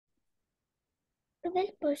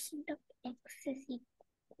12% of x is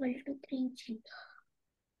equal to 3g.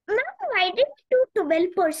 Ma'am, why did we do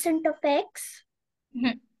 12% of x?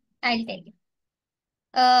 I'll tell you.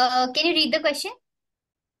 Can you read the question?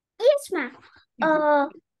 Yes, ma'am.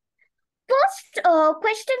 Mhm. First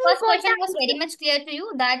question we First got question the was very answer. much clear to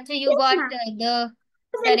you that you Yes, got ma'am. the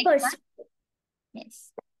correct one. 12%.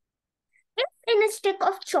 Yes. If in a stick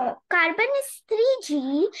of chalk, carbon is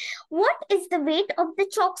 3g, what is the weight of the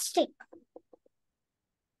chalk stick?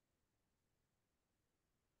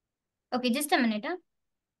 Okay, just a minute. Huh?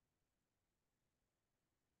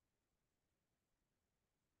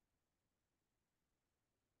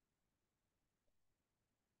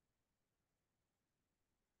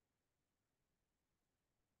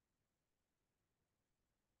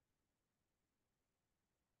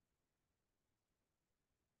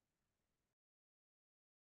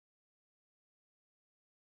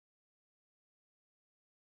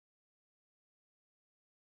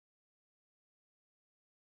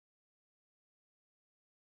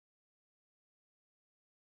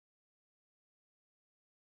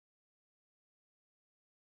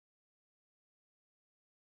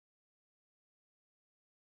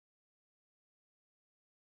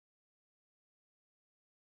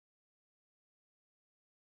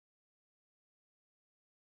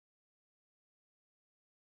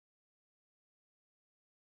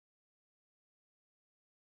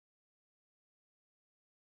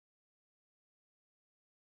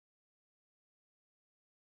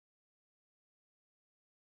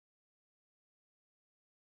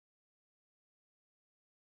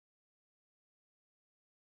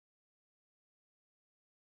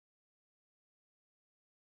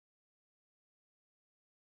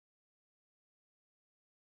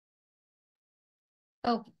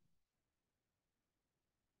 Okay.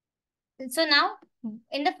 So now,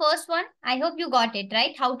 in the first one, I hope you got it,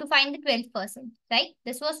 right? How to find the 12%, right?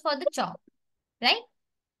 This was for the chalk, right?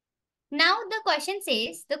 Now the question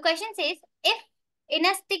says, if in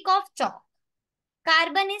a stick of chalk,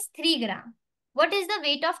 carbon is 3 gram, what is the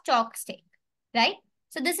weight of chalk stick, right?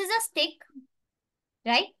 So this is a stick,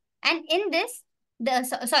 right? And in this,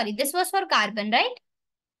 sorry, this was for carbon, right?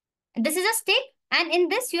 This is a stick, and in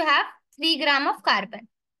this you have 3 gram of carbon,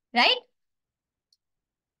 right?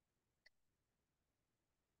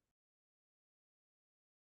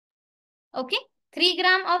 Okay, 3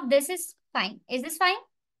 gram of this is fine. Is this fine?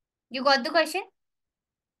 You got the question?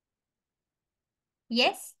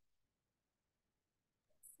 Yes?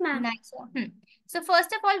 Ma'am. Nice one. So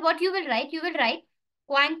first of all, what you will write? You will write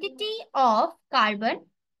quantity of carbon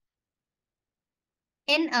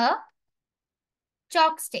in a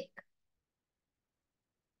chalk stick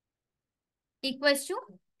equals to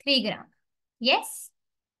 3 gram. Yes?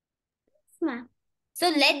 Ma'am. So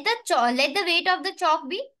let the weight of the chalk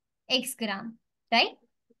be x gram, right?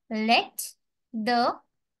 Let the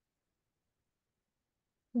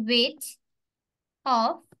weight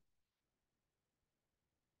of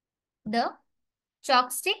the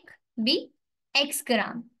chalk stick be x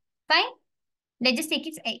gram. Fine. Let's just take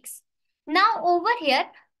it x. Now over here,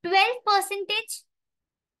 12 percentage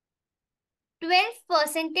 12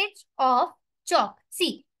 percentage of chalk.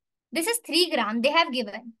 See, this is 3 gram they have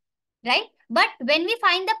given, right? But when we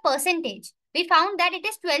find the percentage, we found that it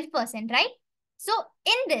is 12%, right? So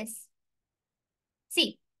in this,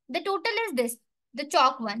 see, the total is this, the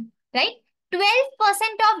chalk one, right? 12%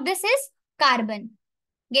 of this is carbon.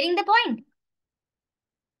 Getting the point?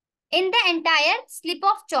 In the entire slip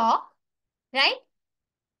of chalk, right?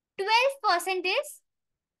 12% is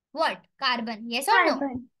what? Carbon. Yes or no?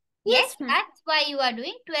 Carbon. Yes, Yes, ma'am. that's why you are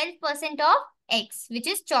doing 12% of X, which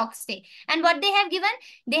is chalk stick. And what they have given?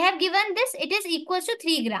 They have given this, it is equals to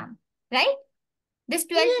 3 gram, right? This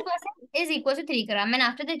Yes, 12% is equals to 3 gram. And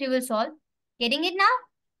after that, you will solve. Getting it now?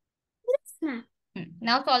 yes, ma'am.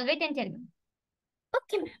 Now solve it and tell me.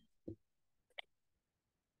 Okay, ma'am.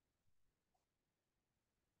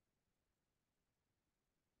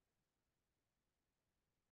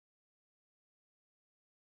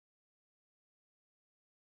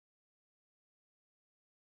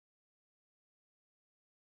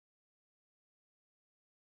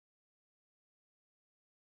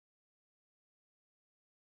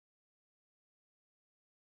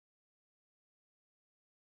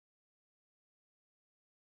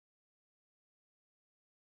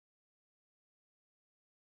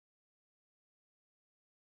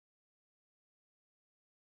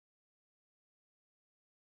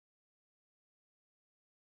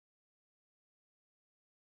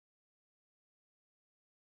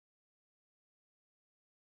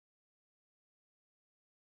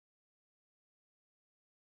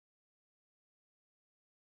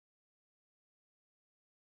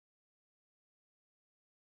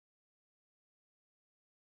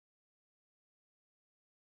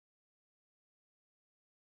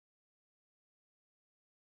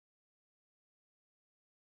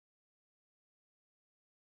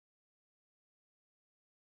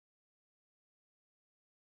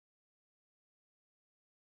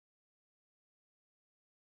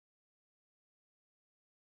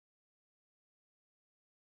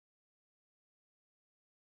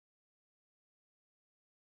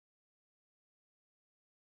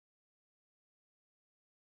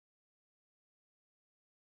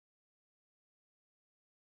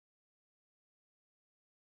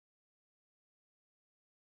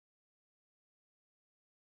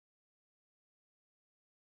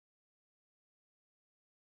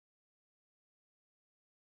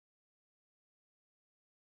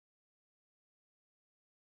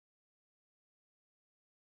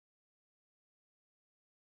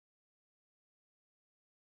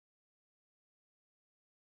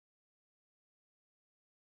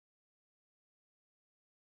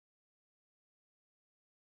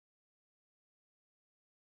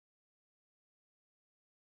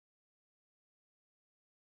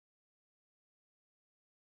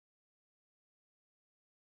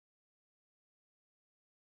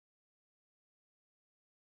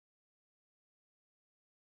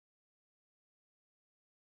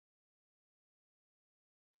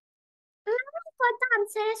 the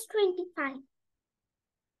answer is 25.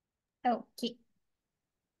 Okay.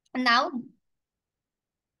 Now,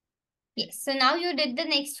 yes. So now you did the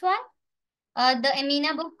next one. The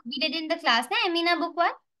Amina book we did in the class. Na Amina book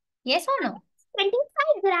one? Yes or no?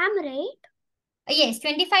 25 gram, right? Yes,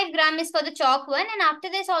 25 gram is for the chalk one. And after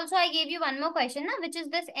this also I gave you one more question, na, which is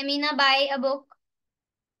this Amina buy a book.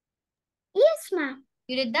 Yes, ma'am.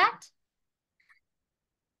 You did that?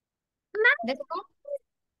 This one?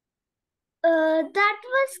 That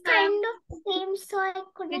was kind of same, so I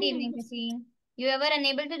couldn't Good evening, understand. Christine. You ever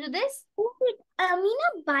unable to do this?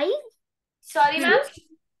 Amina buys. Sorry, ma'am.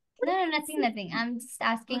 No, nothing. I'm just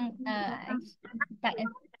asking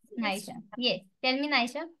Naisha. Yes, tell me,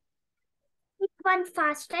 Naisha. It went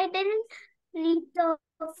fast. I didn't read the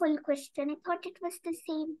full question. I thought it was the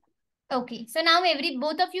same. Okay, so now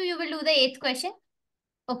both of you will do the 8th question.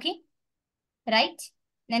 Okay, right?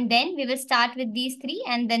 And then we will start with these three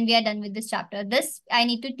and then we are done with this chapter. This, I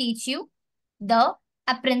need to teach you a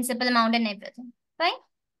principal amount and everything. Fine?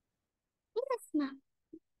 Yes, ma'am.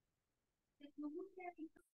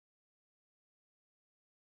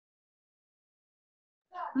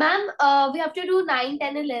 Ma'am, we have to do 9,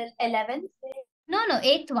 10, 11. No,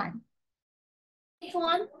 8th one. 8th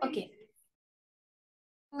one? Okay.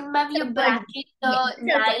 Ma'am, you Third. bracket the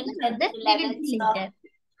Yes. 9, No, 10, this we will 11 do stuff.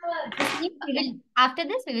 later. After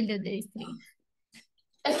this, we will do these three.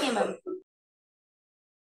 Okay, ma'am.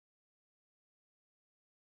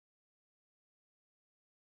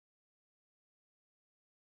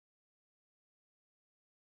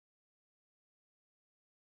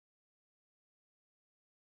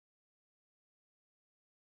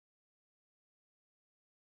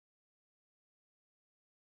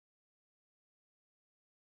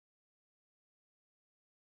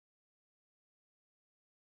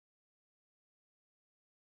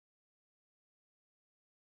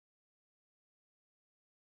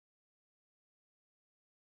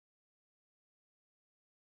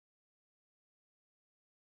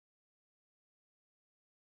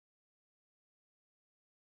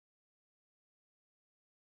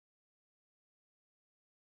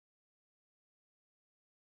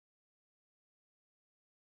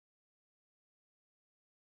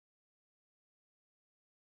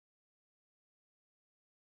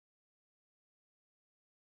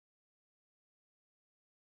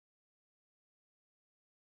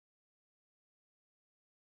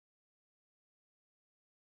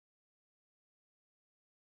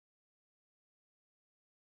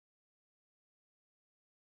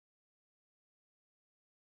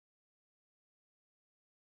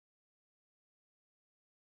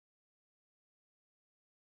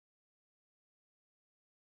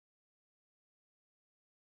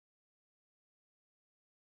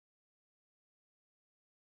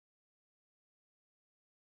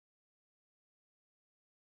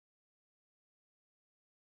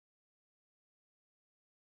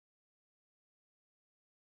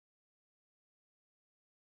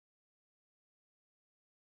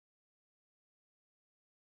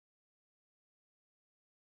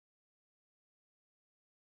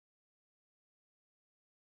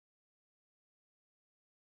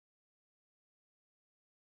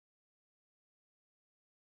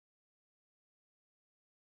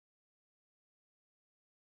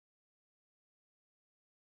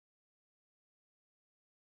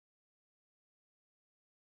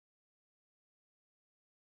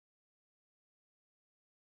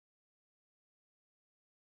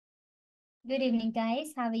 Good evening,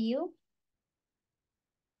 guys. How are you?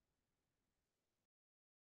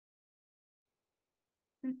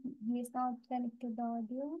 He's not connected to the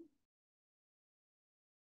audio.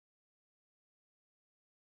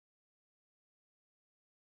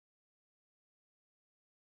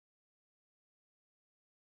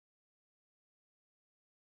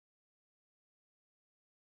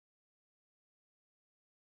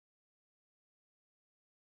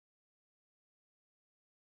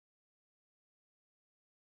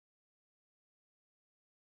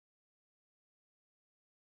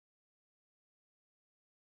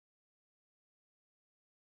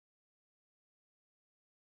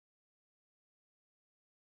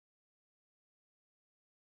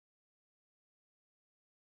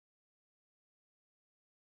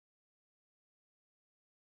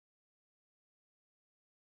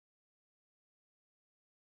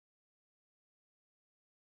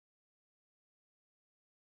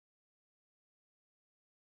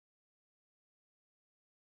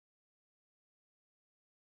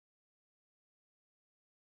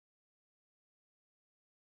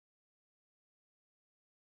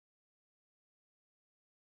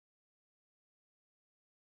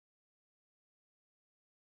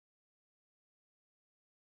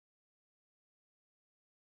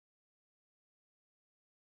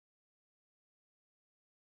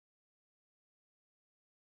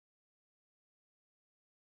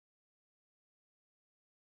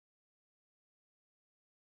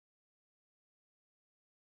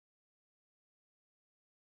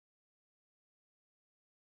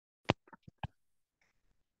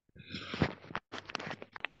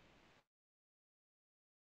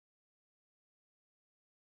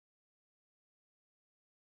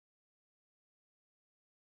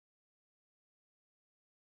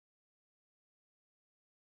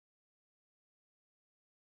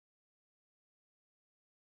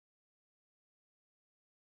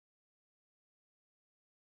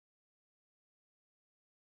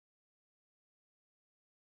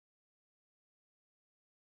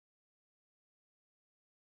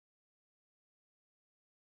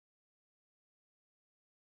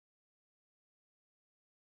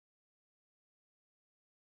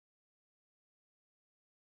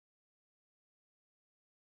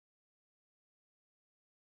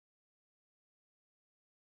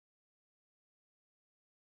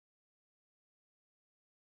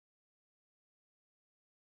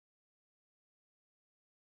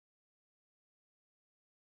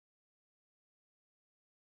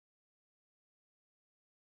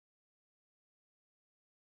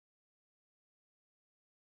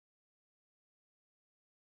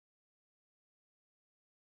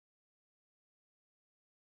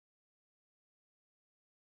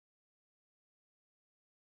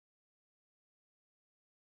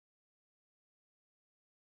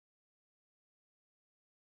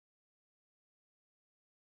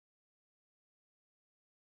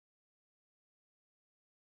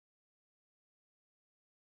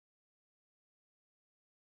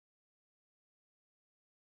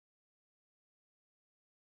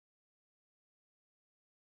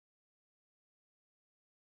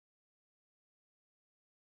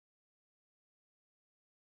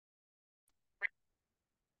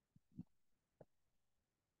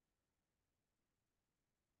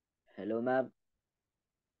 Hello, ma'am.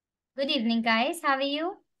 Good evening, guys. How are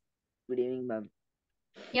you? Good evening, ma'am.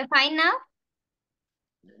 You're fine now?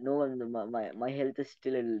 No, ma'am, my health is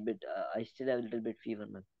still a little bit. I still have a little bit fever,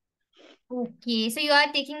 ma'am. Okay, so you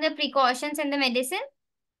are taking the precautions and the medicine?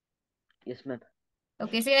 Yes, ma'am.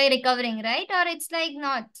 Okay, so you're recovering, right? Or it's like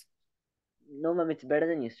not? No, ma'am, it's better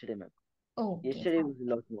than yesterday, ma'am. Okay, Yesterday fine. was a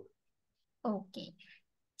lot more. Okay.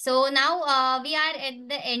 So now we are at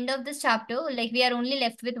the end of this chapter. Like we are only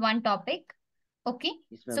left with one topic. Okay.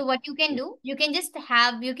 Yes, So ma'am. what you can Yes, do, you can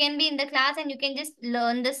be in the class and you can just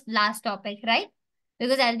learn this last topic, right?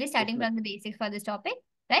 Because I'll be yes, starting ma'am. from the basics for this topic,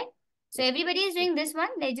 right? So Yes, everybody is yes, doing this one.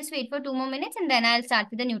 Let's just wait for 2 more minutes and then I'll start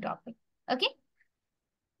with the new topic. Okay.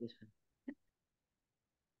 yes, ma'am.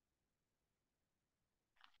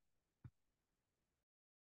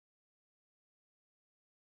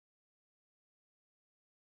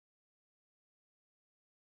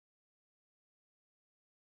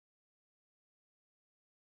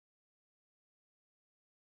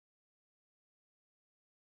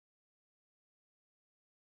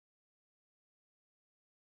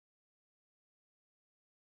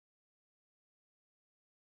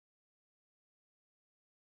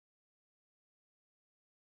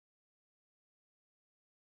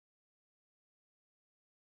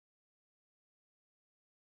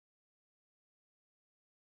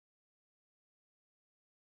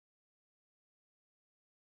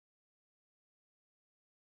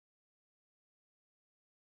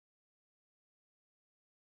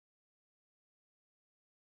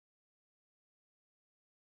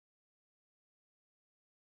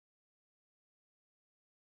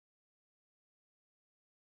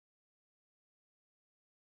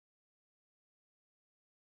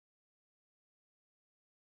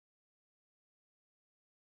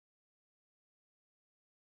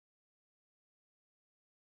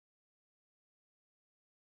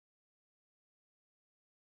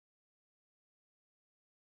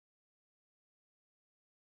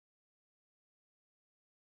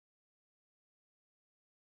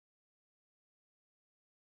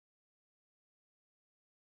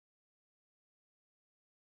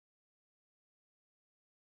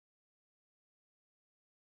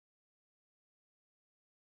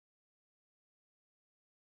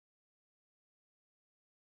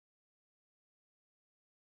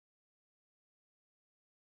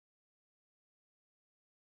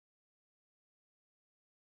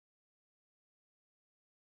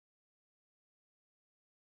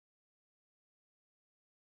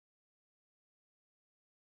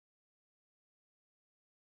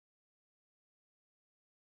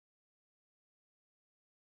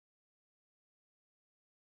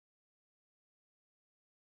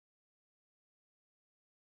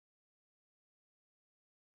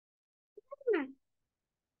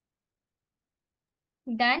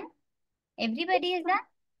 Done? Everybody is done?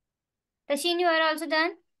 Tashin, you are also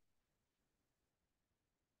done?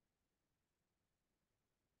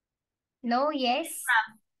 No, yes.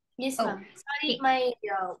 Yes, Oh, ma'am. Sorry, okay. my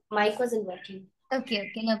mic wasn't working.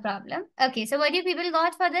 Okay, no problem. Okay, so what do you people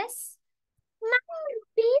got for this? Ma'am,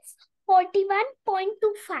 rupees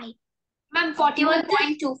 41.25. Ma'am,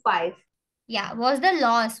 41.25. Yeah, was the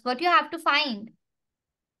loss. What you have to find?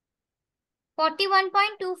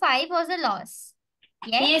 41.25 was the loss.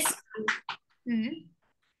 Yes? Yes. Hmm.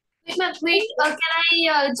 Wait, ma'am, wait. Can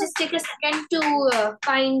I just take a second to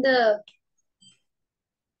find the...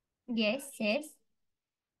 Yes, yes.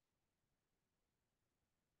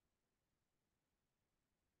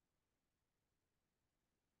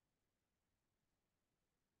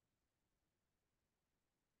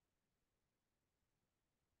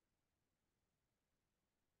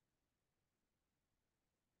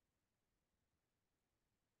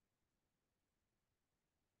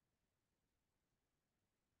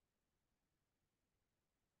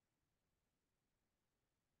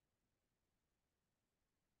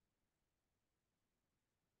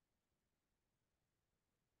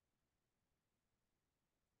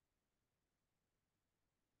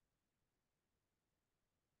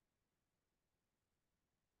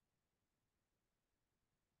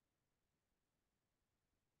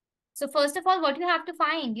 So first of all, what you have to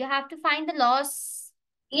find? You have to find the loss.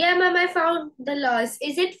 Yeah, ma'am, I found the loss.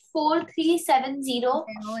 Is it 4370? No.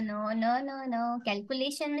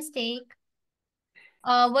 Calculation mistake.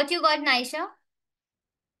 What you got, Naisha?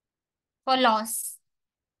 For loss.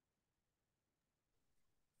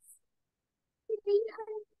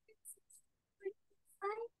 365.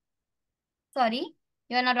 Sorry,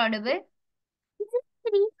 you are not audible. Is it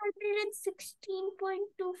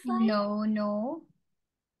 316.25? No.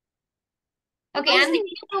 Okay, I'm Because giving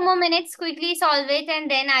you 2 more minutes. Quickly solve it and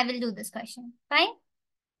then I will do this question. Fine?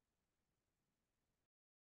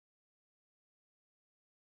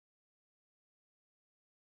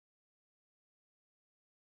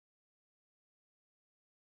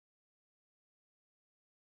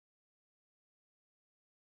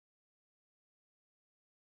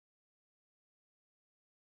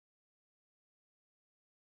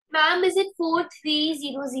 Ma'am, is it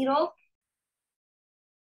 4300?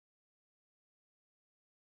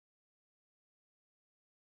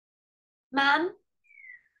 Ma'am,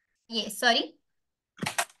 Yes, sorry.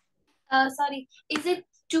 sorry. Is it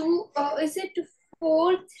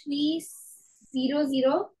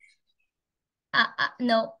 4300?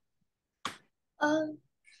 No. Uh,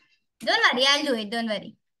 Don't worry, I'll do it. Don't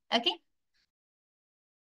worry. Okay.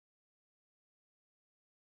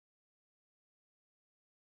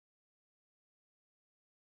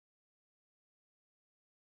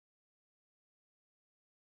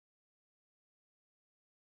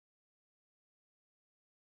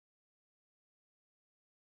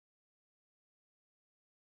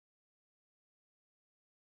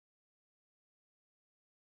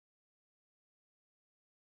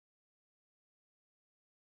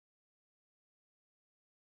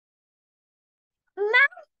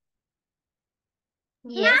 Ma'am,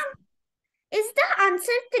 Yes. is the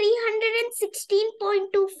answer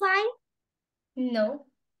 316.25? No.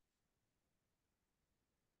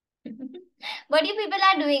 What you people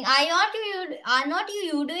are doing? Are not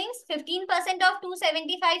you doing 15% of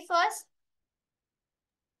 275 first?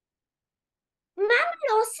 Ma'am,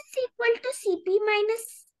 loss is equal to CP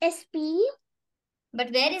minus SP.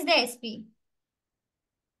 But where is the SP?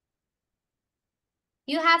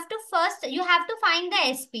 You have to find the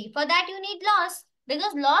SP. For that you need loss.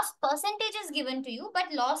 Because loss percentage is given to you,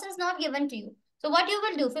 but loss is not given to you. So what you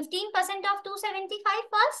will do? 15% of 275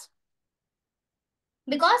 first?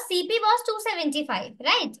 Because CP was 275,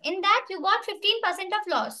 right? In that you got 15% of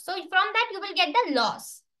loss. So from that you will get the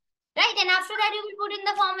loss. Right? And after that you will put in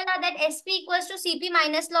the formula that SP equals to CP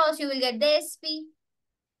minus loss. You will get the SP.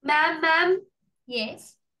 ma'am,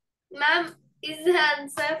 Yes. ma'am, is the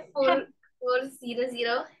answer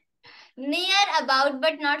 4400? Near about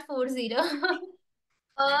but not 40.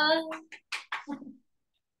 Uh,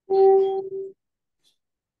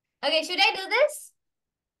 Okay, should I do this?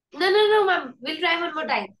 no, ma'am. We'll try one more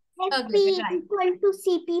time. SP Okay, try. equal to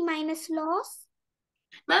CP minus loss.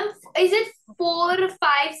 Ma'am, is it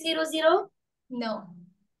 4500? No.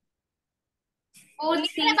 Near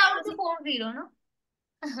 4300? about to 40, no?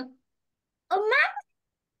 Ma'am,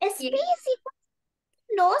 SP Yes. is equal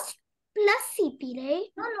to loss plus CP, right?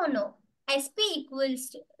 No. SP equals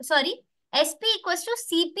to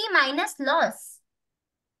CP minus loss.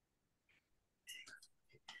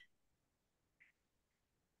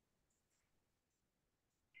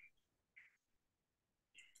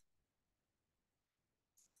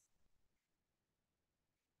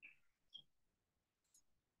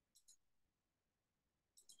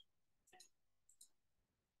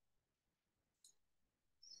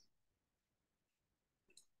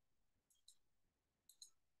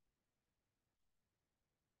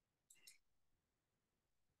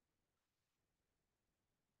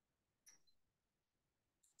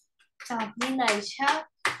 Sabri Naisha.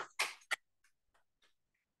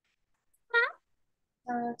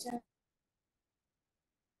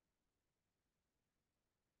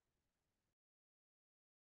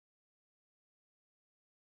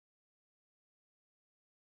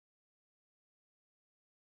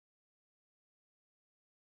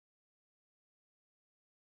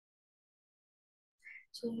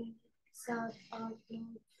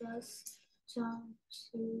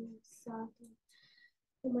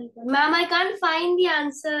 Oh my God. Ma'am, I can't find the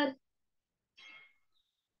answer.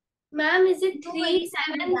 Ma'am, is it No worries,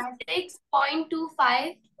 I will write.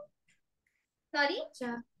 376.25? Sorry?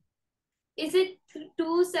 Is it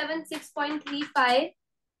 276.35?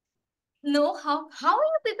 No, how are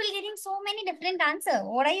you people getting so many different answers?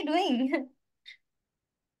 What are you doing?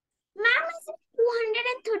 Ma'am, is it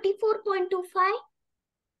 234.25?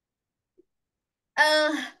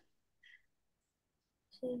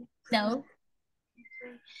 No.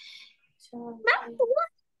 Ma'am,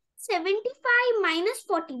 275 minus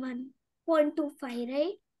 41.25,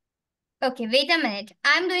 right? Okay, wait a minute.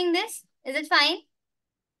 I'm doing this. Is it fine?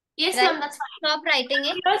 Yes, Right. ma'am, that's fine. Stop writing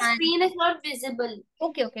it. Your And... screen is not visible.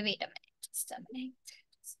 Okay, wait a minute. Just a minute.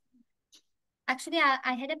 Actually,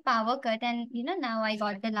 I had a power cut and now I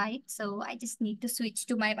got the light. So I just need to switch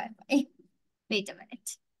to my Wi-Fi. Wait a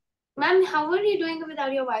minute. Ma'am, how are you doing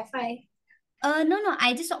without your Wi-Fi? No.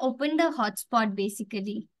 I just opened the hotspot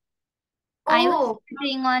basically. Oh.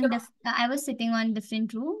 I was sitting on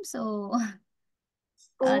different room, so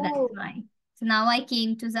that's Oh. why. So now I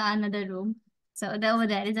came to the another room. So over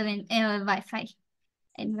there is a Wi-Fi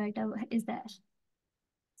inverter is there.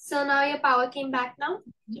 So now your power came back now?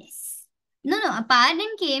 Yes. No, a power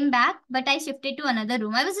didn't came back, but I shifted to another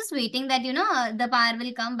room. I was just waiting that the power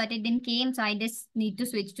will come, but it didn't came, so I just need to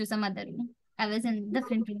switch to some other room. I was in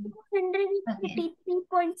different room.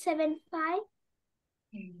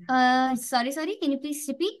 233.75. Sorry. Can you please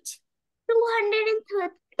repeat?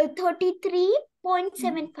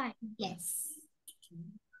 233.75. Yes.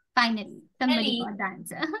 Finally, somebody got the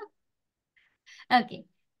answer. Okay.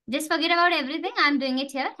 Just forget about everything. I'm doing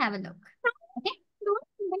it here. Have a look. Okay. Don't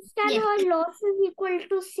understand Yes. how loss is equal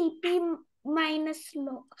to CP minus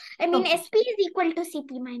loss. I mean, Okay. SP is equal to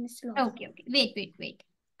CP minus loss. Okay. Wait.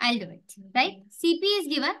 I'll do it. Right? CP is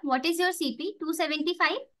given. What is your CP?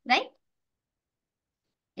 275, right?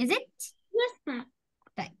 Is it? Yes, ma'am.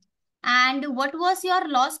 Right. And what was your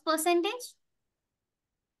loss percentage?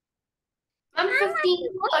 Ma'am,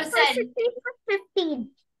 15%.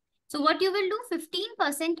 15. So what you will do?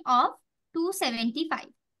 15% of 275,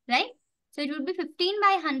 right? So it would be 15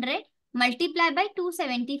 by 100 multiplied by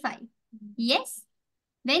 275. Yes.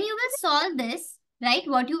 When you will solve this, right,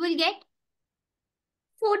 what you will get?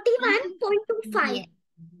 41.25. Yeah.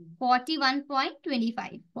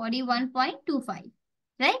 41.25. 41.25.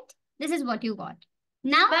 Right? This is what you got.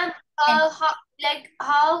 Now, Ma'am,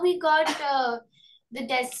 how we got the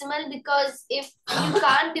decimal? Because if you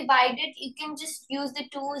can't divide it, you can just use the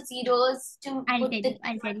 2 zeros to I'll put tell the you.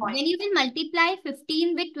 point. When you will multiply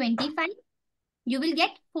 15 with 25, you will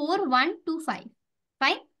get 4125.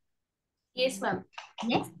 Fine? Yes, ma'am.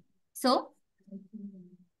 Yes. So,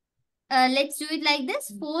 let's do it like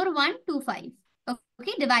this. 4125.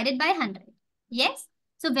 Okay, divided by 100. Yes.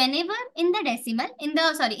 So whenever in the decimal, in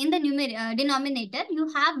the denominator, you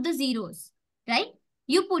have the zeros, right?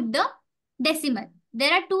 You put the decimal.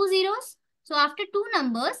 There are 2 zeros. So after 2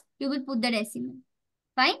 numbers, you will put the decimal.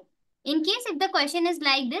 Fine. In case if the question is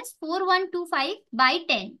like this, 4125 by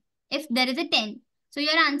 10. If there is a 10. So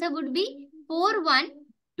your answer would be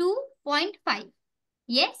 412.5.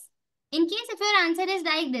 Yes. In case if your answer is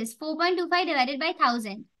like this, 4.25 divided by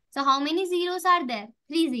 1000. So how many zeros are there?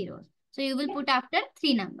 3 zeros. So you will put after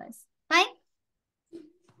 3 numbers. Fine?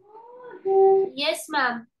 Yes,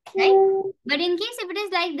 ma'am. Right? But in case if it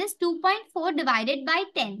is like this, 2.4 divided by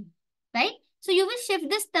 10. Right? So you will shift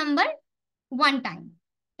this number 1 time.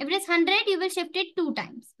 If it is 100, you will shift it 2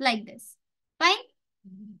 times. Like this. Fine?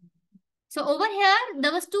 So over here,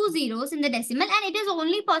 there was 2 zeros in the decimal and it is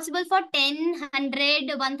only possible for 10,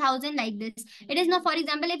 100, 1000 like this. It is not, for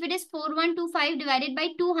example, if it is 4125 divided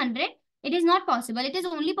by 200, it is not possible. It is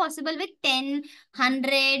only possible with 10,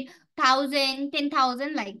 100, 1000,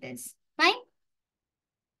 10,000 like this. Fine?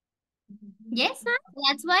 Yes?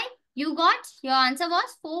 That's why you got, your answer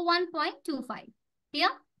was 41.25.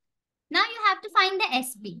 Clear? Now you have to find the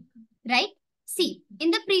SP, right? See,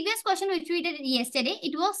 in the previous question which we did yesterday,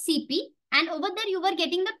 it was CP and over there you were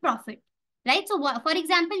getting the profit, right? So for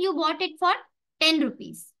example, you bought it for 10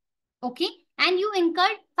 rupees, okay? And you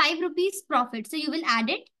incurred 5 rupees profit. So you will add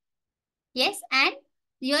it, yes? And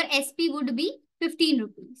your SP would be 15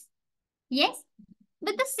 rupees, yes?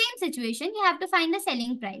 With the same situation, you have to find the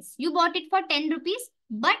selling price. You bought it for 10 rupees,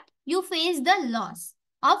 but you faced the loss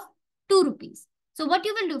of 2 rupees. So what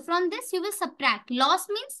you will do from this, you will subtract. Loss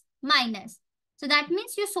means minus. So that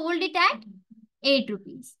means you sold it at 8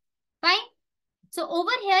 rupees. Fine. So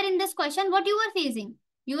over here in this question, what you were facing?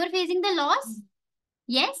 You were facing the loss?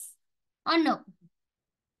 Yes or no?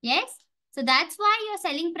 Yes. So that's why your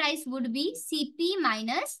selling price would be CP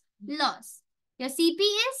minus loss. Your CP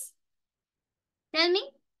is? Tell me.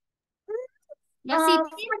 Your CP is?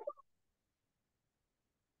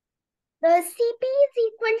 The CP is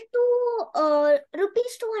equal to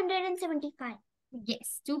rupees 275.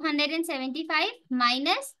 Yes, 275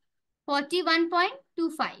 minus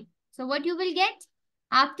 41.25. So what you will get?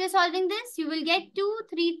 After solving this, you will get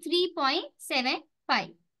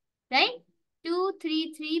 233.75. Right?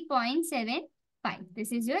 233.75.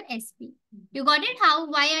 This is your SP. You got it?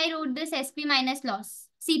 Why I wrote this SP minus loss?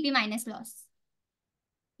 CP minus loss.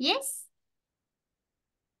 Yes?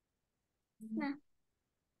 No.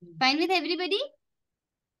 Fine with everybody?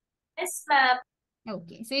 Yes, ma'am.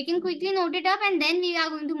 Okay, so you can quickly note it up and then we are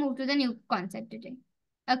going to move to the new concept today.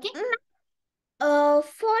 Okay?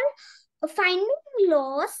 For finding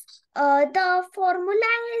loss, the formula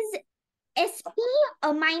is SP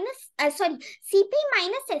minus, CP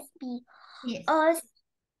minus SP. Yes.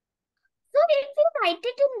 So if you write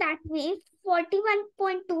it in that way,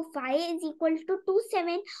 41.25 is equal to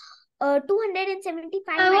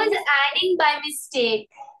 275 I was minus. adding by mistake.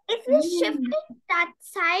 If we shift it that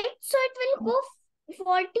side, so it will go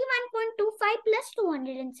 41.25 plus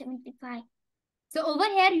 275. So over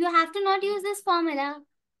here, you have to not use this formula.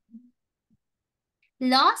 Your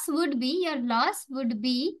loss would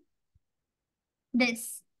be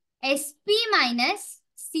this. SP minus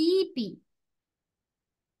CP.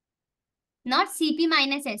 not CP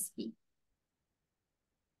minus SP.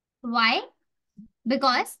 Why?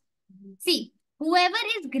 Because, see, whoever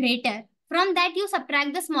is greater, from that you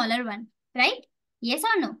subtract the smaller one, right? Yes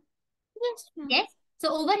or no? Yes, ma'am. Yes. So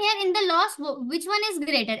over here in the loss, which one is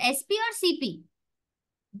greater, SP or CP?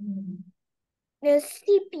 The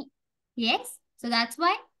CP. Yes. So that's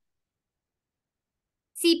why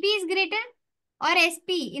CP is greater or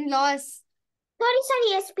SP in loss.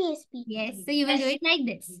 Sorry, SP. Yes. So you will do it like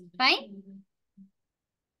this. Fine.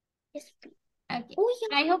 SP. Okay. Oh,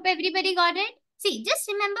 yeah. I hope everybody got it. See, just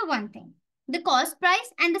remember one thing. The cost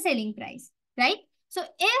price and the selling price, right? So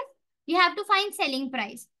if you have to find selling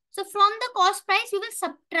price, so from the cost price, you will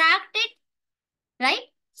subtract it, right?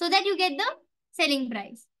 So that you get the selling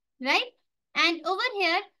price, right? And over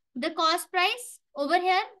here, the cost price over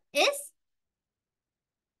here is,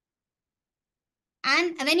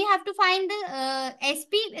 and when you have to find the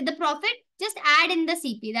SP, the profit, just add in the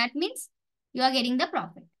CP. That means you are getting the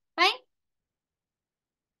profit. Fine?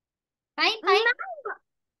 Fine, fine.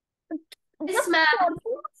 Yes, The ma'am.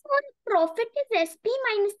 formula for profit is SP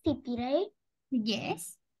minus CP, right?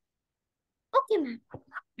 Yes. Okay, ma'am.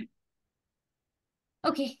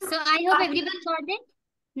 Okay, so I hope everybody got it.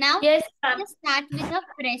 Now, Yes, ma'am. let's start with a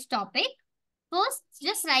fresh topic. First,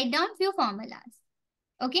 just write down few formulas.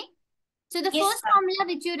 Okay. So the Yes, first ma'am. formula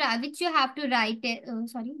which you have to write,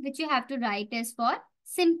 which you have to write is for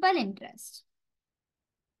simple interest.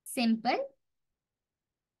 Simple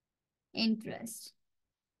interest.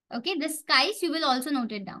 Okay, this guys you will also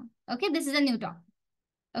note it down. Okay, this is a new topic.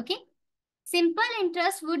 Okay, simple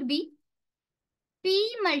interest would be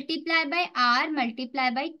P multiplied by R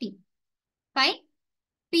multiplied by T. Fine.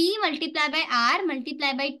 P multiplied by R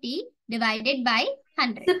multiplied by T divided by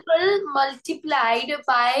 100. Principal multiplied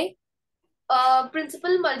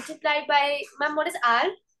by, ma'am, what is R?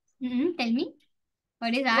 Tell me,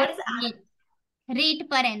 what is R? What is R? Rate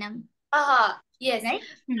per annum. Yes. Right?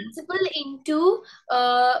 Principal into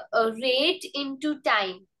rate into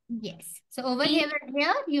time. Yes. So over here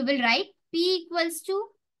you will write P equals to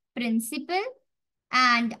principal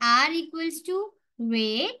and R equals to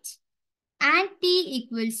rate and T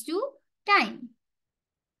equals to time.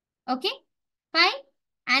 Okay? Fine.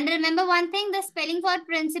 And remember one thing, the spelling for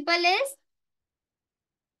principal is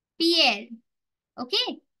PL.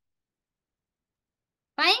 Okay?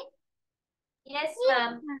 Fine? Yes,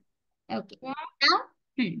 ma'am. Okay. Now,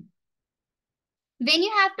 when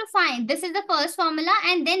you have to find, this is the first formula,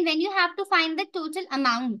 and then when you have to find the total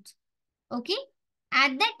amount, okay?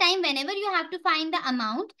 At that time, whenever you have to find the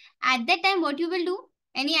amount, at that time, what you will do?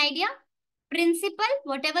 Any idea? Principal,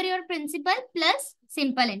 whatever your principal plus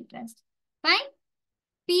simple interest. Fine?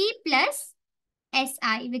 P plus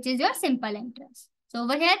SI, which is your simple interest. So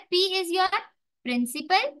over here, P is your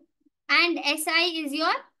principal and SI is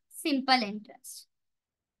your simple interest.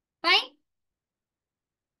 Fine?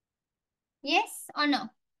 Yes or no?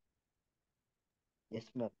 Yes,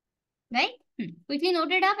 ma'am. Right? Quickly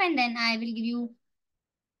note it up and then I will give you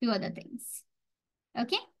few other things.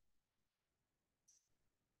 Okay?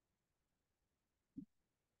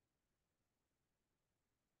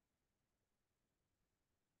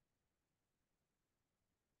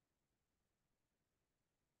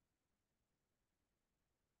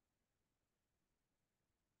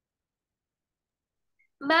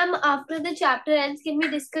 Ma'am, after the chapter ends, can we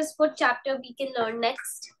discuss what chapter we can learn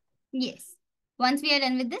next? Yes. Once we are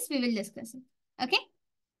done with this, we will discuss it. Okay?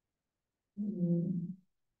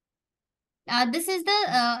 This is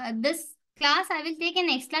the this class I will take, and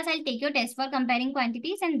next class I'll take your test for comparing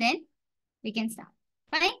quantities and then we can start.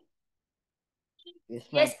 Fine? Yes,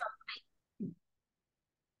 ma'am. Yes,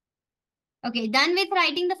 Okay, done with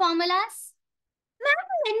writing the formulas? Ma'am,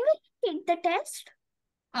 when will you take the test?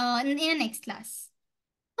 In the next class.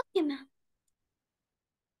 Okay, ma'am.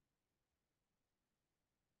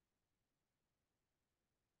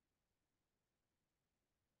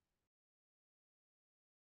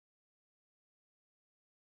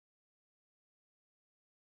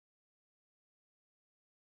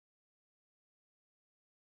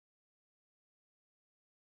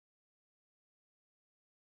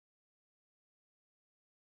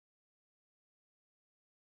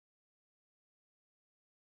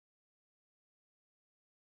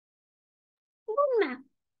 Good, ma'am.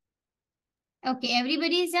 Okay,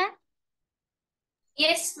 everybody is done?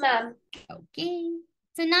 yes, ma'am. Okay.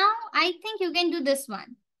 So now I think you can do this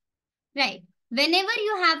one. Right. Whenever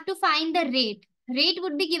you have to find the rate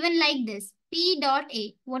would be given like this. P dot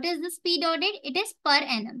A. What is this P dot A? It is per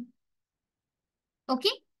annum.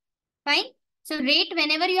 Okay. Fine. So rate,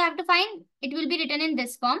 whenever you have to find, it will be written in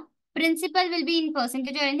this form. Principal will be in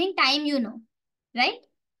percentage or anything. Time you know. Right?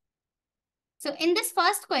 So in this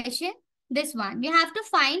first question, this one, you have to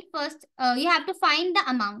find first, you have to find the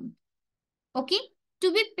amount. Okay.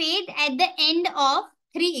 To be paid at the end of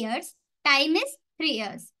 3 years, time is 3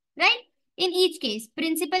 years, right? In each case,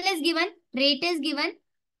 principal is given, rate is given,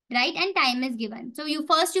 right? And time is given. So you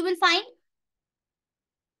will find,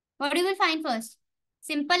 what you will find first?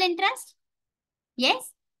 Simple interest.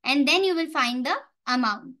 Yes. And then you will find the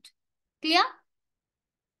amount. Clear?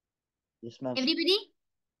 Yes, ma'am. Everybody?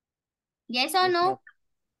 Yes or Yes, no? ma'am.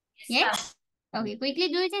 Yes? Okay, quickly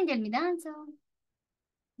do it and tell me the answer.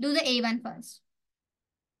 Do the A1 first.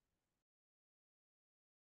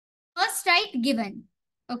 First write given.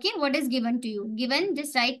 Okay, what is given to you? Given,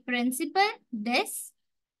 just write principal, this,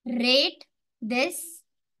 rate, this,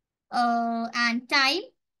 and time,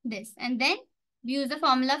 this. And then use the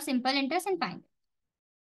formula of simple interest and find it.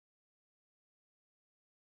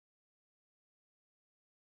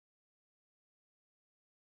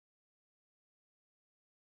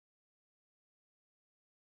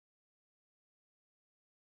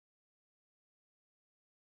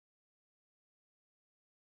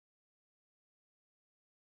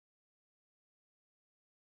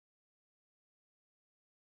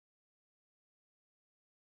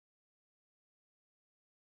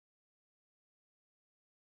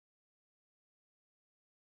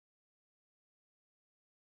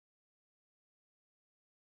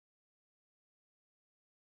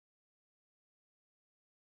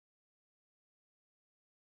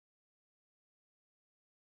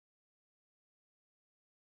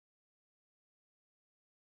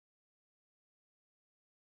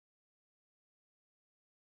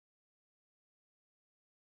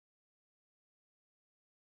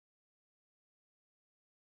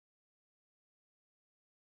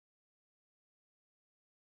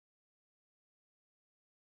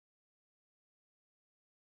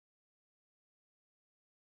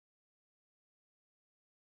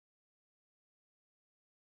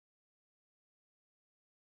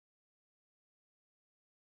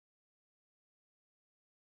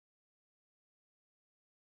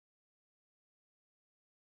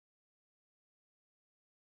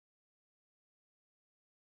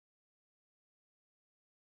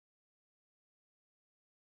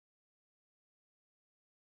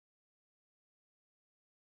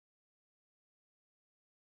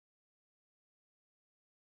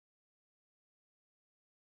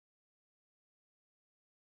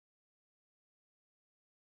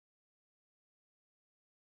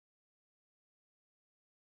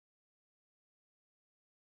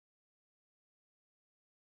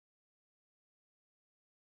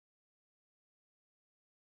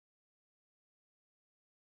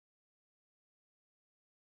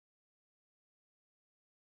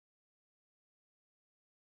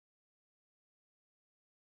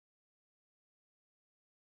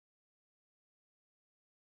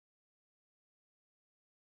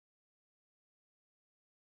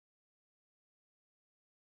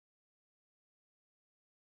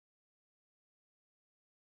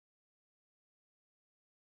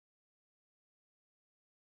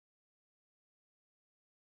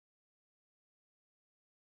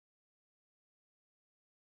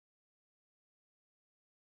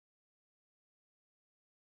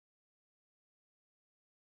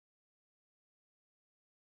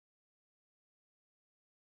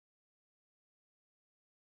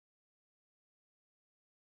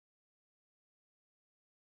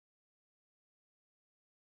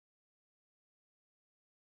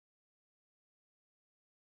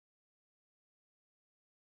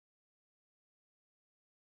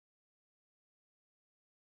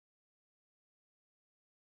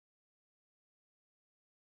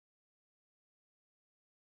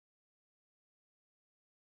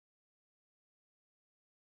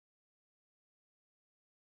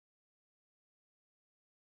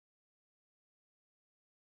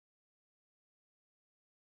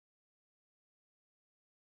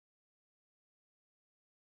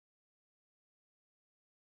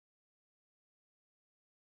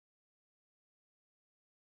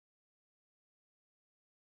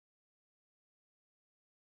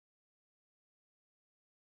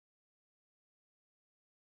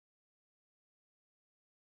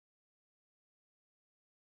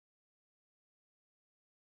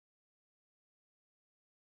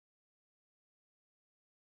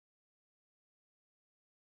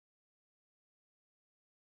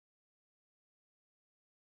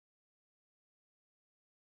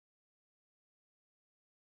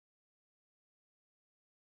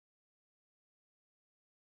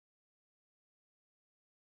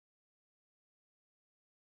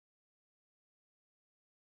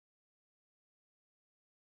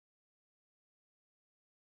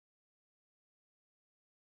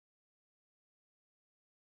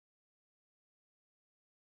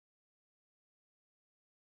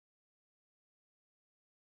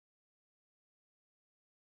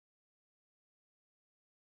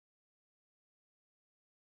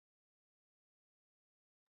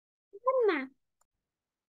 Ma'am.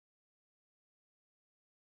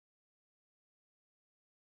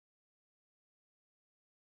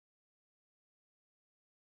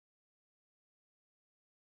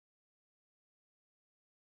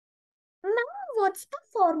 Ma'am, what's the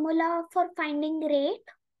formula for finding rate?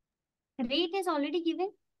 Rate is already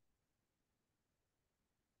given.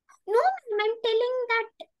 No, ma'am, I'm telling that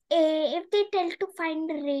if they tell to find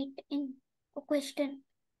rate in a question.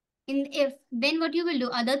 Then what you will do?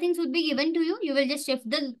 Other things would be given to you. You will just shift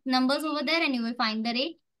the numbers over there and you will find the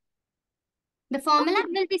rate. The formula Okay.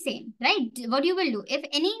 will be same, right? What you will do? If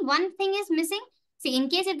any one thing is missing, see, in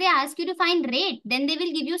case if they ask you to find rate, then they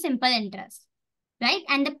will give you simple interest, right?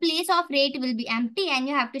 And the place of rate will be empty and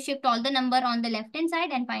you have to shift all the number on the left hand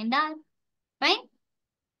side and find R. Fine?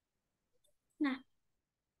 Nah.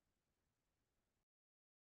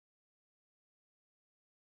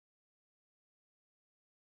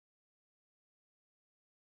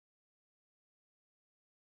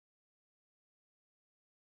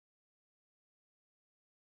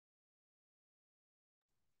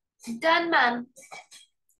 Done, ma'am.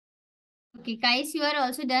 Okay, guys, you are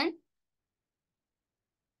also done.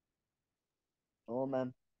 Oh,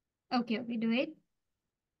 ma'am. Okay, do it.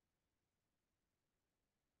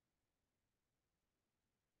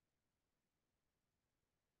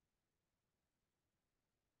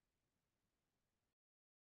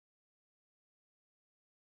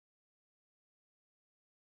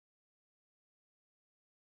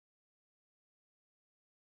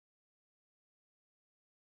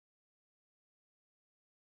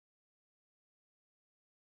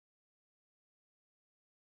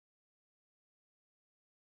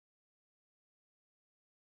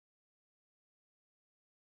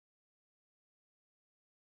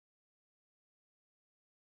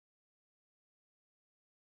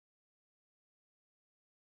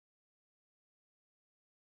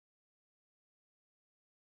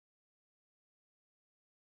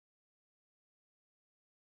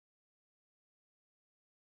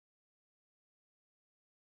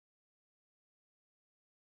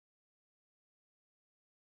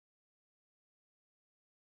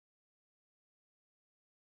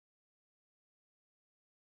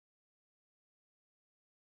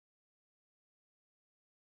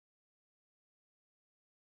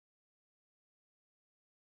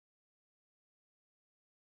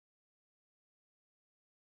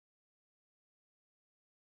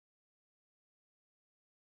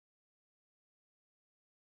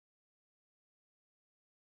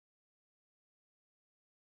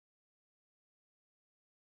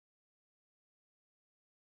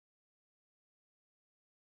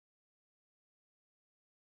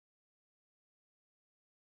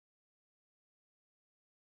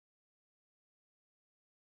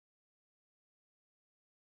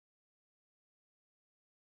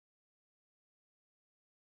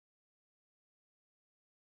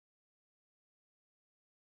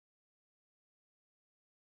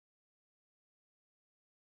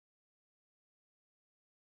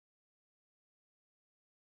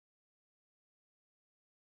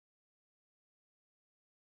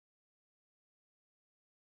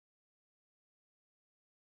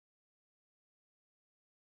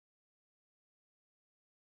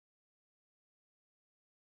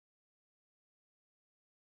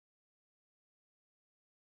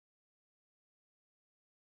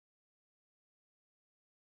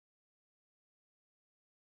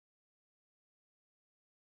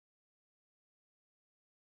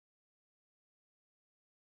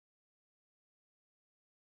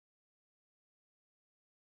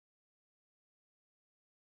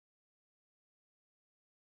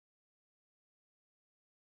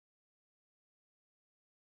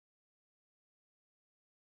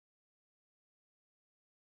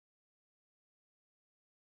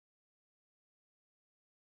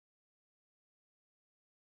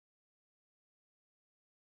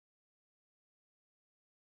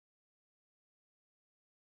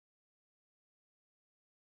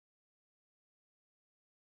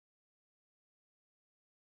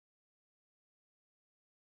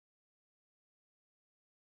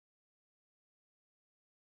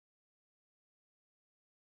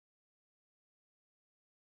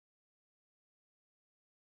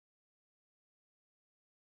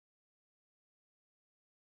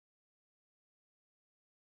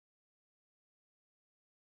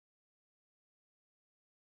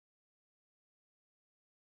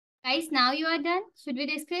 Guys, now you are done. Should we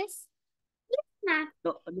discuss? Nah.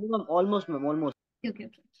 No, no, ma'am. Almost, ma'am. Almost. Okay.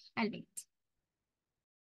 I'll wait.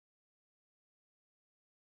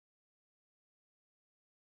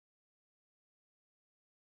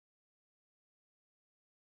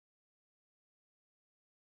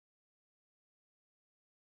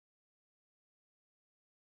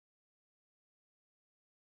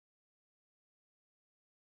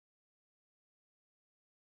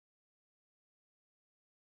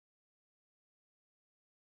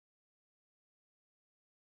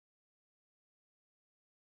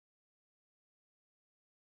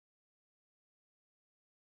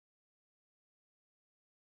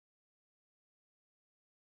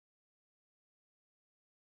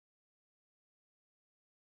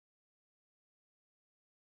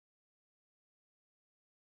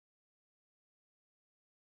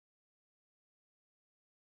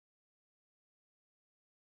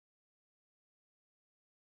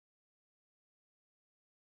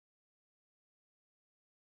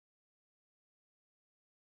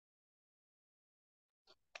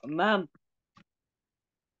 Ma'am,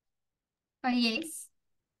 Yes.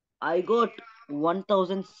 I got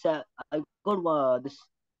 1,000. I got this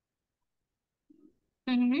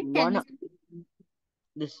Tell one. me.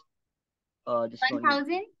 This this one.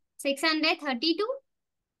 1,632.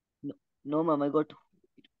 No, no, ma'am. I got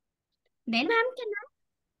Then, Ma'am, can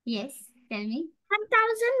yes, tell me.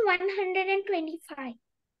 1,125.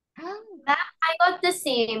 Ma'am, I got the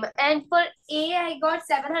same. And for A, I got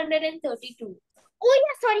 732. Oh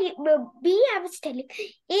yeah, sorry. B, I was telling.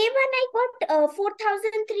 A1, I got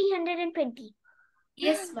 4,320.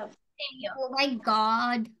 Yes, ma'am. Same here. Oh my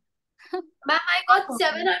God. Ma'am, I got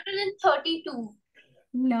 732.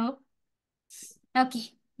 No.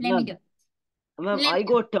 Okay, let me ma'am. do it. Ma'am, Let I me.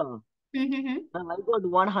 got ma'am, I got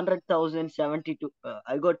 100,072.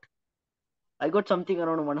 I got something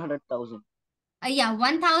around 100,000. Yeah,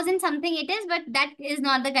 1,000 something it is, but that is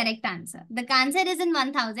not the correct answer. The answer is in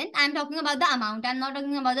 1,000. I'm talking about the amount. I'm not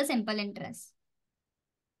talking about the simple interest.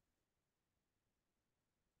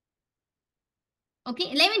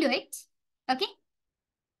 Okay, let me do it. Okay.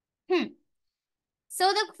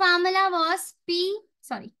 So the formula was P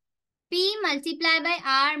multiplied by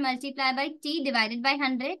R multiplied by T divided by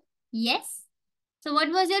 100. Yes. So what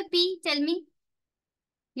was your P? Tell me.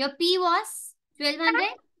 Your P was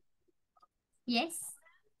 1,200? Yes.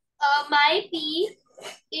 My P,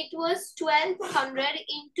 it was 1,200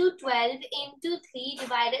 into 12 into 3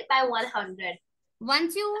 divided by 100.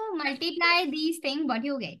 Once you multiply these things, what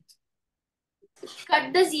you get?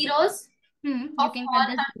 Cut the zeros You of can cut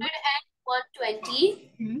 100 the zero. and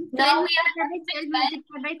 120. 12 Now we multiplied are by 12 12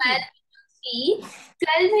 multiplied by 3.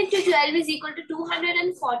 12 into 12 is equal to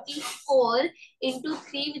 244 into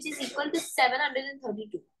 3, which is equal to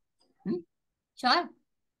 732. Sure.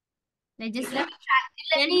 Let's just look.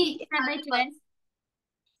 Let 12 me multiplied by 12.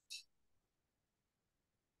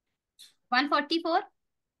 144.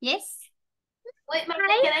 Yes. wait, ma'am,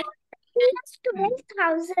 I can I? plus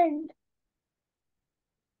 12,000.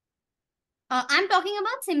 I'm talking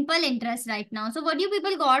about simple interest right now. So what do you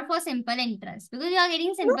people got for simple interest? Because you are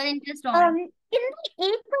getting simple interest wrong. In the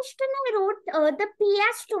 8th question, I wrote the P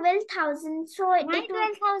as 12,000. So Why it was,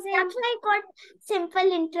 12,000? that's why I got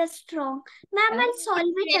simple interest wrong. Ma'am, I'll solve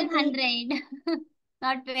it again. 1,200.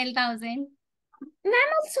 Not 12,000. Ma'am,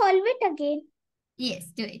 I'll solve it again. Yes,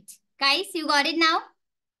 do it. Guys, you got it now?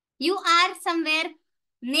 You are somewhere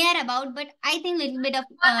near about, but I think little bit of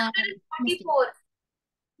mistake. 144.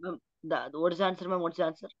 Ma'am, what is the answer, ma'am? What's the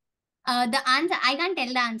answer? The answer, I can't tell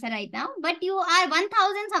the answer right now, but you are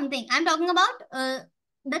 1,000 something. I'm talking about the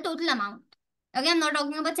total amount. Okay, I'm not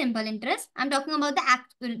talking about simple interest. I'm talking about the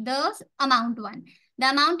amount one. The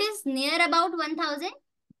amount is near about 1,000,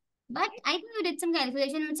 but I think you did some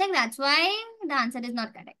calculation mistake. That's why the answer is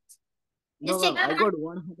not correct. No, Just check ma'am. your I got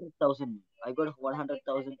 100,000. I got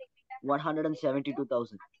 100,000.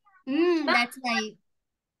 172,000. That's why.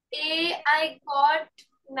 A, I got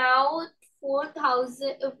now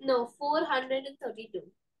 4,000, no, 432.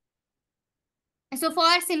 So for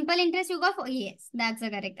simple interest, you got yes, that's the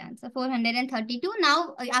correct answer. 432.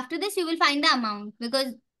 Now, after this, you will find the amount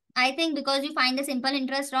because I think because you find the simple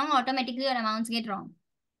interest wrong, automatically your amounts get wrong.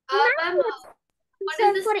 Ma'am, what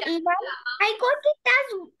is the For A1, I got it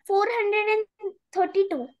as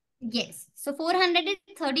 432. Yes. So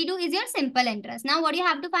 432 is your simple interest. Now, what you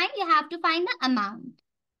have to find? You have to find the amount.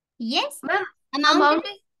 Yes. ma'am, Amount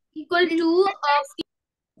is equal is to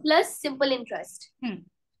plus simple interest.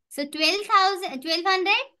 So 12,000,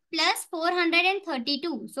 1,200 plus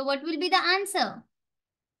 432. So what will be the answer?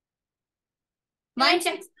 Can I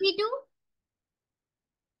check? 162?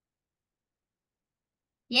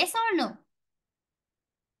 Yes or no?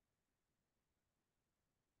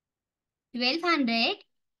 1,200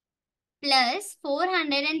 plus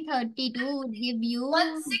 432 would give you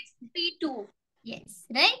 1632. yes,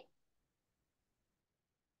 right?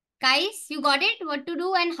 Guys, you got it? What to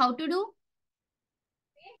do and how to do?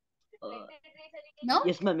 No?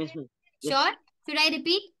 Yes, ma'am. Yes, ma'am. Yes. Sure? Should I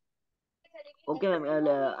repeat? Okay, ma'am.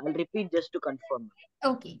 I'll repeat just to confirm.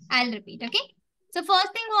 Okay, I'll repeat. Okay. So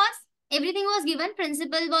first thing was everything was given,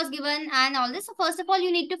 principal was given and all this. So first of all,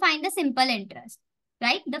 you need to find the simple interest,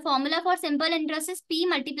 right? The formula for simple interest is P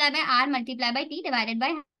multiplied by R multiplied by T divided by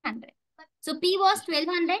 100. So P was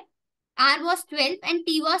 1,200, R was 12 and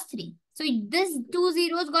T was 3. So this two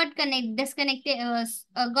zeros got disconnected,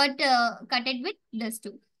 cutted with this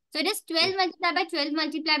two. So it is 12 multiplied by 12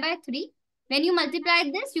 multiplied by 3. When you multiply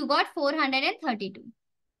this, you got 432.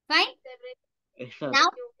 Fine? Yes, ma'am. Now,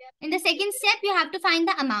 in the second step, you have to find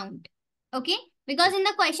the amount. Okay? Because in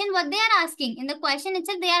the question, what they are asking, in the question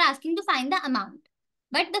itself, they are asking to find the amount.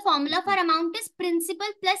 But the formula for amount is principal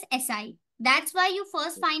plus SI. That's why you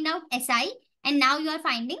first find out SI and now you are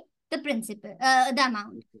finding the principal, the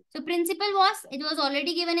amount. So principal it was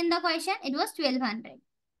already given in the question. It was 1200.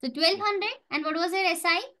 So 1200 and what was your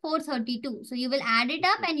SI? 432. So you will add it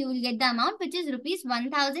up and you will get the amount which is rupees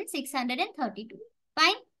 1632.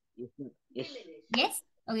 Fine? Yes. Yes?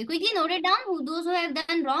 Okay, quickly note it down, those who have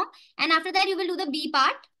done wrong. And after that you will do the B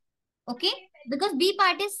part. Okay? Because B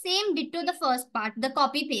part is same ditto the first part, the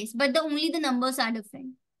copy paste, but only the numbers are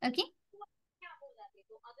different. Okay?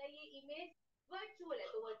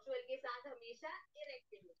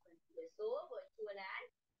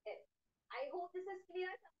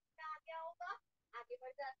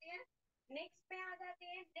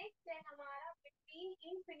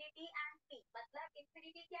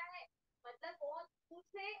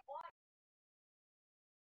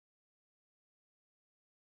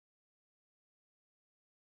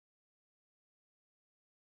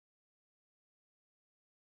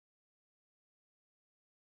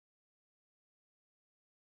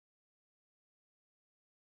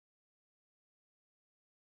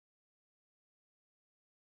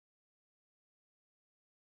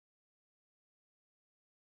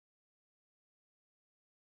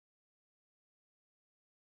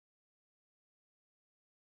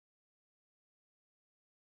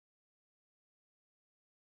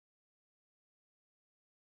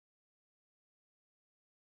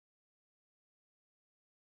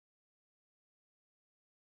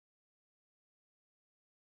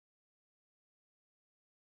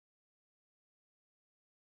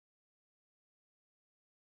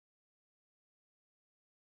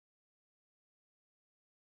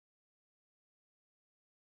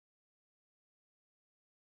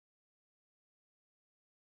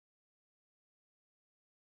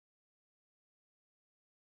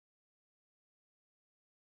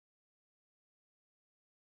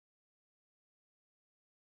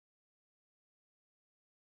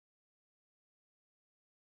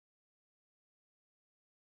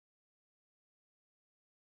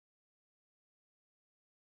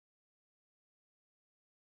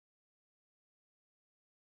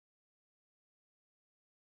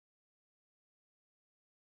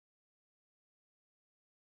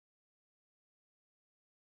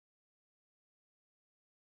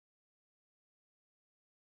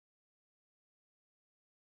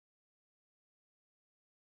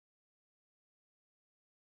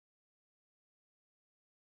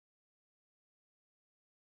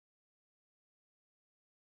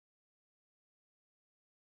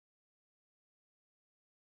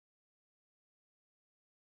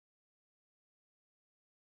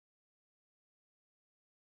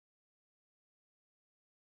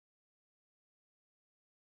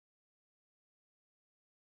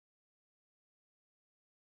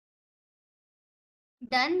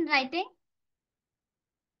 Done writing?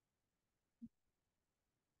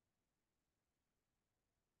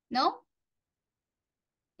 No?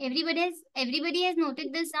 Everybody has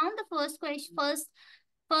noted this down. The first question,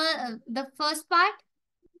 the first part.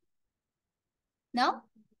 No?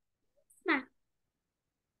 Ma'am.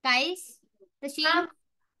 Guys, the sheet.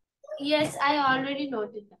 Yes, I already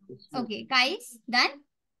noted down. Okay, guys, done.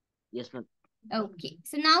 Yes, ma'am. Okay,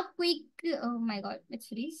 so now quick. Oh my God, it's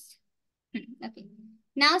freeze. Okay,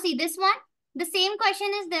 now see this one. The same question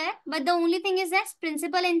is there, but the only thing is that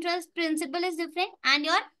principal is different and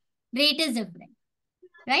your rate is different.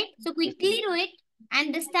 Right? So quickly do it.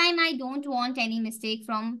 And this time I don't want any mistake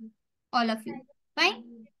from all of you. Fine?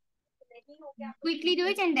 Quickly do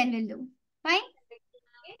it and then we'll do. Fine?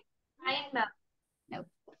 Fine, ma'am. No.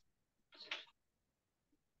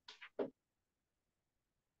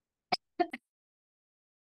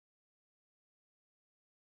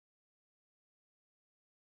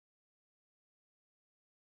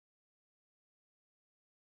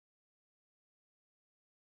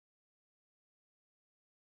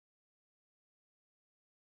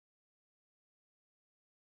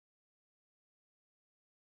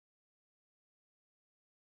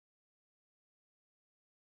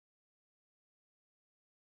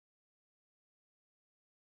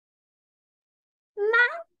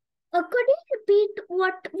 Ma'am, could you repeat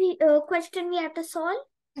what question we have to solve?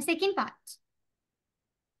 The second part.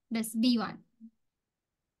 This B1.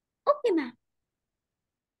 Okay, ma'am.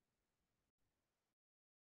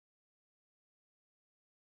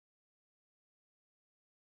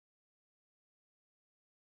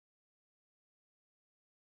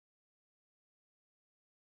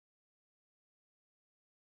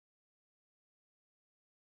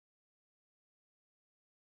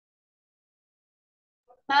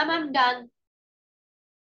 Ma'am, I'm done.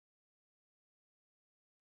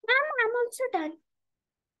 Ma'am, I'm also done.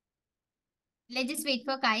 Let's just wait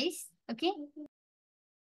for guys. Okay.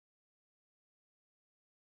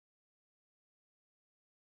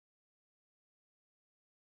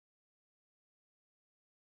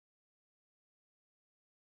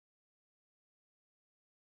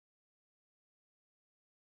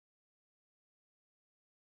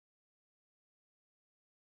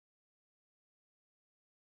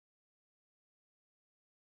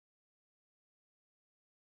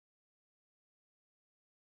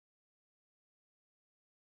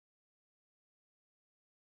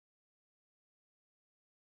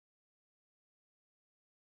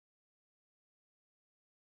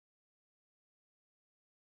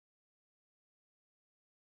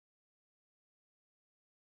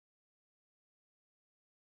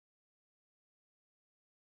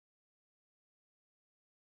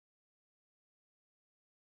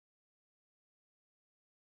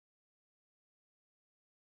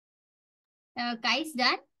 Guys,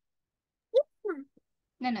 done?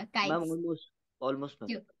 No, guys. Ma'am, almost,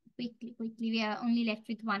 ma'am. Quickly. We are only left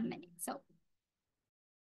with 1 minute. So,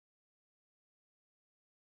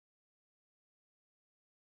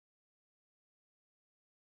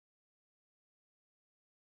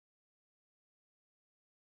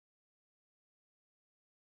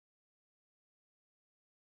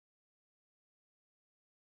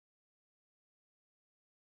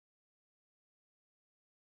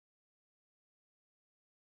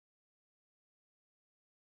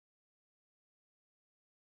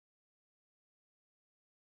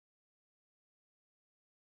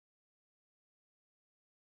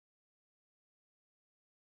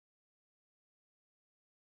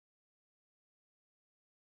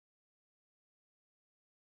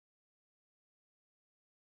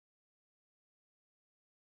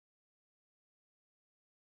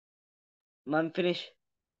 Ma'am, finish.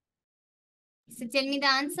 tell me the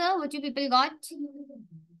answer. What you people got?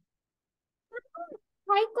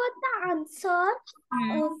 I got the answer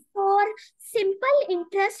for simple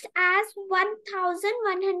interest as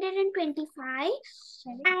 1,125,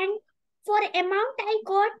 and for amount I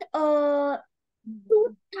got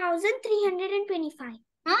 2,325.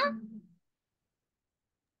 Huh?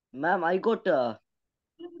 Ma'am, I got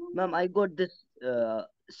this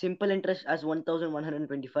simple interest as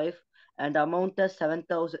 1,125 and amount as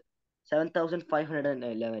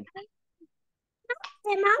 7,511.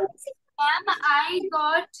 Amount Ma'am, I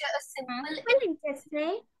got a simple simple interest,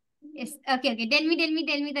 right? Yes. Okay. Tell me,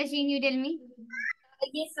 Tashin, you tell me.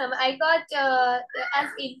 Yes, ma'am. I got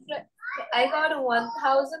I got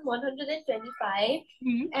 1,125,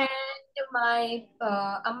 and my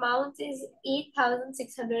amount is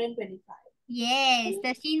 8,625. Yes,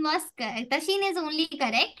 Tashin was correct. Tashin is only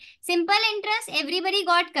correct. Simple interest, everybody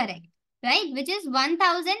got correct. Right? Which is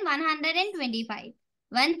 1,125.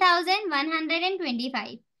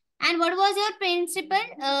 1,125. And what was your principal?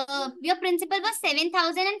 Your principal was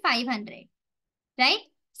 7,500. Right?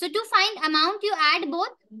 So to find amount, you add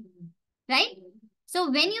both. Right?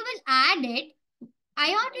 So when you will add it,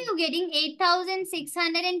 I ought you getting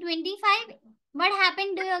 8,625. What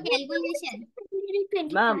happened to your calculation?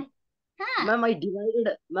 625. Ma'am, I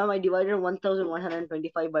divided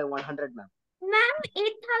 1,125 by 100, ma'am. Ma'am, No,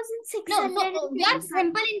 so 8,625. your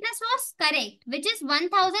simple interest was correct, which is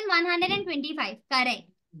 1,125. Correct.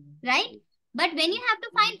 Right? But when you have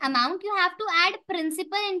to find amount, you have to add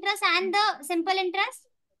principal interest and the simple interest.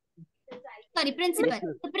 Sorry, principal. Yes,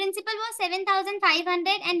 ma'am. The principal was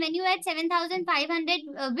 7,500, and when you add 7,500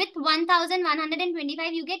 with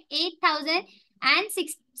 1,125, you get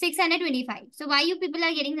 8,625. So why you people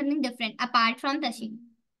are getting something different apart from Tashin?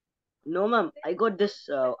 No, ma'am. I got this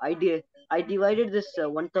idea. I divided this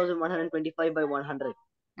 1,125 by 100.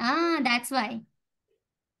 That's why.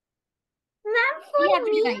 Ma'am, You have for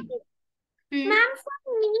to me, divide. ma'am, for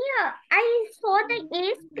me, I saw the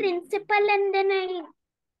A's principal and then I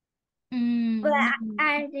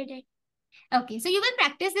added it. Okay, so you will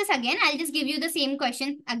practice this again. I'll just give you the same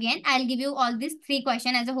question again. I'll give you all these 3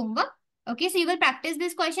 questions as a homework. Okay, so you will practice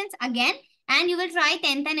these questions again and you will try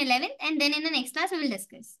 10th and 11th, and then in the next class we will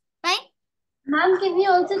discuss. Fine? Ma'am, can we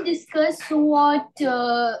also discuss what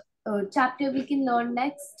chapter we can learn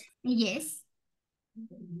next? Yes.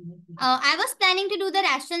 I was planning to do the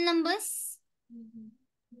rational numbers.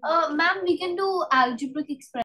 Ma'am, we can do algebraic expression.